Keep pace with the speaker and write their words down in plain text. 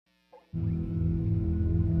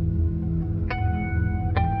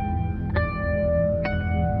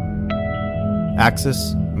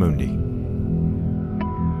Axis Mundi.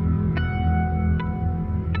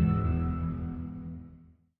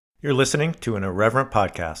 You're listening to an Irreverent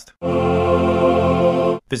podcast.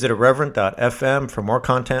 Visit irreverent.fm for more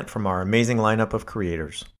content from our amazing lineup of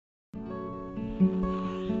creators.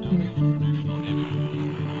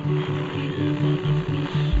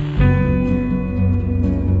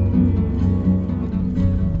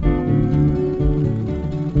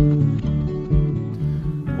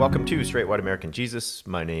 Welcome to Straight White American Jesus.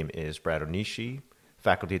 My name is Brad Onishi,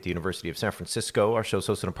 faculty at the University of San Francisco. Our show's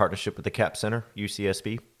hosted in partnership with the CAP Center,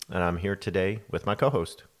 UCSB, and I'm here today with my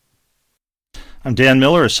co-host. I'm Dan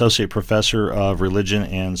Miller, Associate Professor of Religion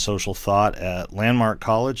and Social Thought at Landmark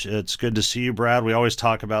College. It's good to see you, Brad. We always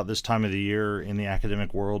talk about this time of the year in the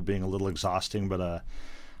academic world being a little exhausting, but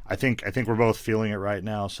I think we're both feeling it right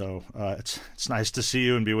now. So it's nice to see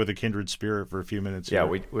you and be with a kindred spirit for a few minutes.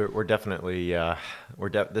 Yeah, here. we're definitely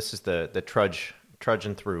this is the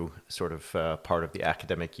trudging through sort of part of the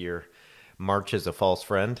academic year. March is a false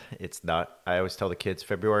friend. It's not. I always tell the kids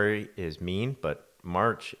February is mean, but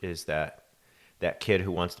March is that kid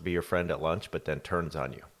who wants to be your friend at lunch, but then turns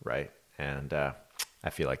on you, right? And I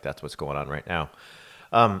feel like that's what's going on right now.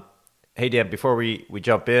 Hey, Dan, before we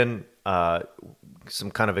jump in,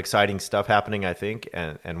 some kind of exciting stuff happening, I think,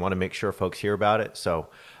 and want to make sure folks hear about it. So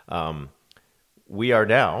we are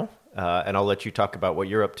now, and I'll let you talk about what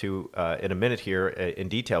you're up to in a minute here in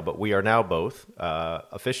detail, but we are now both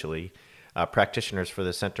officially practitioners for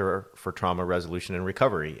the Center for Trauma Resolution and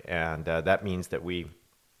Recovery. And that means that we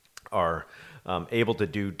are able to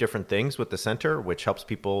do different things with the center, which helps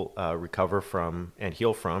people recover from and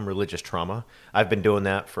heal from religious trauma. I've been doing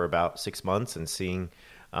that for about 6 months and seeing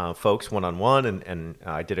folks one-on-one, and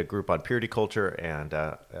I did a group on purity culture, and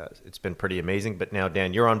it's been pretty amazing. But now,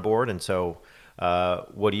 Dan, you're on board, and so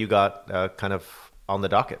what do you got kind of on the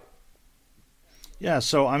docket? Yeah,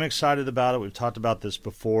 so I'm excited about it. We've talked about this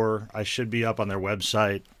before. I should be up on their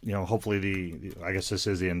website, hopefully I guess this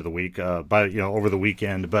is the end of the week, over the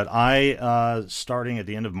weekend. But I, starting at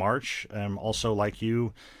the end of March, am also like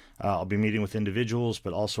you, I'll be meeting with individuals,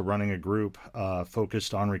 but also running a group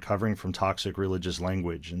focused on recovering from toxic religious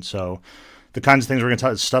language. And so the kinds of things we're going to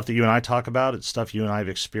talk, stuff that you and I talk about, it's stuff you and I have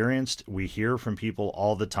experienced. We hear from people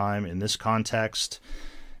all the time in this context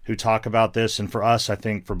who talk about this. And for us, I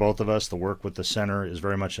think for both of us, the work with the center is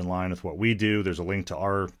very much in line with what we do. There's a link to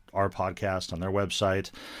our podcast on their website.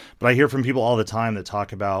 But I hear from people all the time that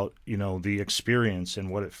talk about, the experience and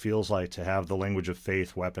what it feels like to have the language of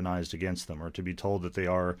faith weaponized against them, or to be told that they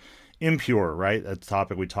are impure, right? That's the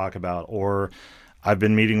topic we talk about. Or I've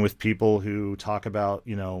been meeting with people who talk about,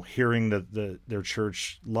 hearing that their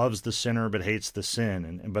church loves the sinner but hates the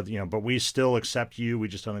sin. But we still accept you. We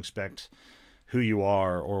just don't expect who you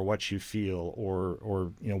are or what you feel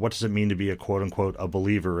or what does it mean to be a quote unquote a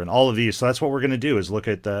believer, and all of these. So that's what we're going to do, is look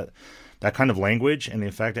at that kind of language and the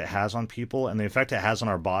effect it has on people and the effect it has on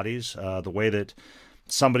our bodies, the way that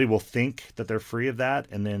somebody will think that they're free of that,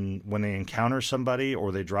 and then when they encounter somebody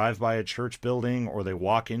or they drive by a church building or they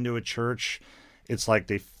walk into a church, it's like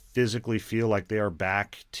they physically feel like they are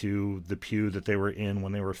back to the pew that they were in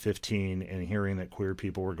when they were 15 and hearing that queer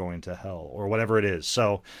people were going to hell or whatever it is.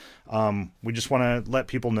 So we just want to let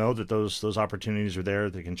people know that those opportunities are there.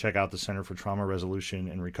 They can check out the Center for Trauma Resolution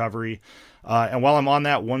and Recovery. And while I'm on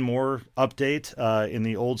that, one more update in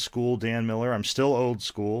the old school Dan Miller. I'm still old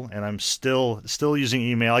school, and I'm still using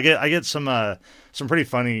email. I get some pretty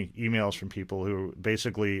funny emails from people who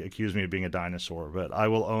basically accuse me of being a dinosaur, but I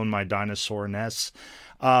will own my dinosaur-ness.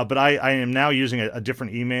 But I am now using a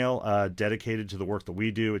different email dedicated to the work that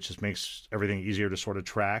we do. It just makes everything easier to sort of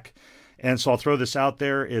track. And so I'll throw this out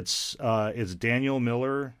there. It's Daniel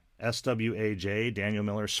Miller, SWAJ, Daniel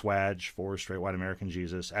Miller, SWAJ for Straight White American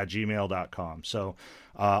Jesus at gmail.com. So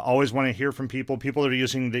always want to hear from people that are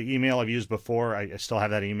using the email I've used before. I still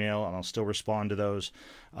have that email, and I'll still respond to those.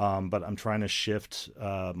 But I'm trying to shift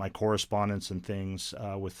my correspondence and things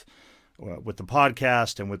with the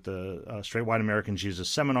podcast and with the Straight White American Jesus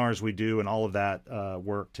seminars we do and all of that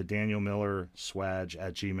work to Daniel Miller, SWAJ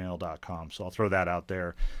at gmail.com. So I'll throw that out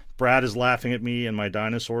there. Brad is laughing at me and my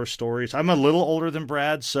dinosaur stories. I'm a little older than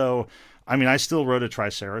Brad, so I still rode a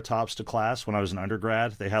Triceratops to class when I was an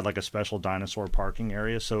undergrad. They had like a special dinosaur parking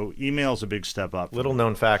area, so email's a big step up. Little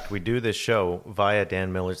known fact, we do this show via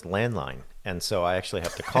Dan Miller's landline, and so I actually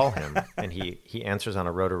have to call him, and he answers on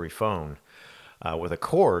a rotary phone with a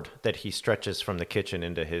cord that he stretches from the kitchen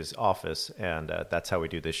into his office, and that's how we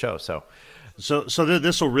do this show. So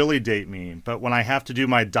this will really date me, but when I have to do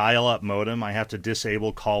my dial-up modem, I have to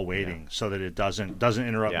disable call waiting so that it doesn't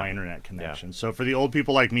interrupt my internet connection. Yeah. So for the old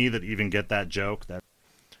people like me that even get that joke,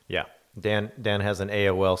 yeah. Dan has an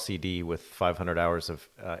AOL CD with 500 hours of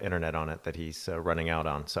internet on it that he's running out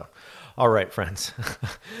on. So, all right, friends.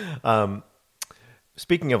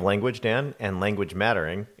 Speaking of language, Dan, and language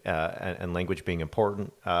mattering, and language being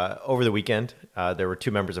important, over the weekend, there were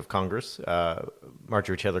two members of Congress,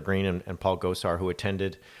 Marjorie Taylor Greene and Paul Gosar, who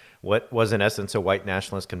attended what was in essence a white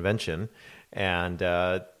nationalist convention and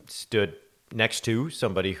stood next to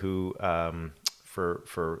somebody who,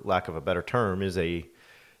 for lack of a better term, is a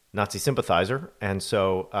Nazi sympathizer. And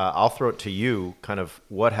so I'll throw it to you, kind of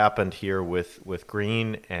what happened here with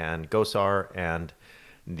Greene and Gosar and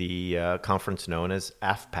the conference known as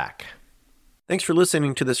AFPAC. Thanks for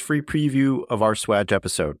listening to this free preview of our Swag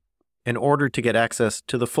episode. In order to get access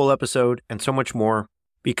to the full episode and so much more,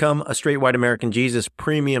 become a Straight White American Jesus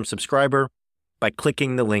premium subscriber by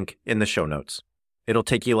clicking the link in the show notes. It'll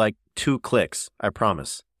take you like 2 clicks, I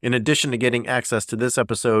promise. In addition to getting access to this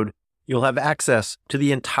episode, you'll have access to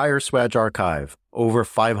the entire Swag archive, over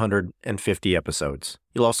 550 episodes.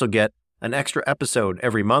 You'll also get an extra episode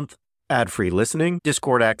every month, ad-free listening,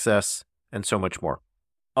 Discord access, and so much more.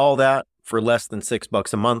 All that for less than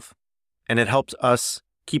 $6 a month, and it helps us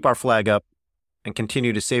keep our flag up and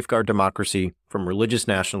continue to safeguard democracy from religious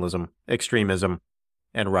nationalism, extremism,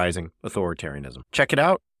 and rising authoritarianism. Check it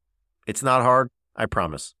out. It's not hard, I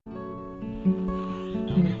promise.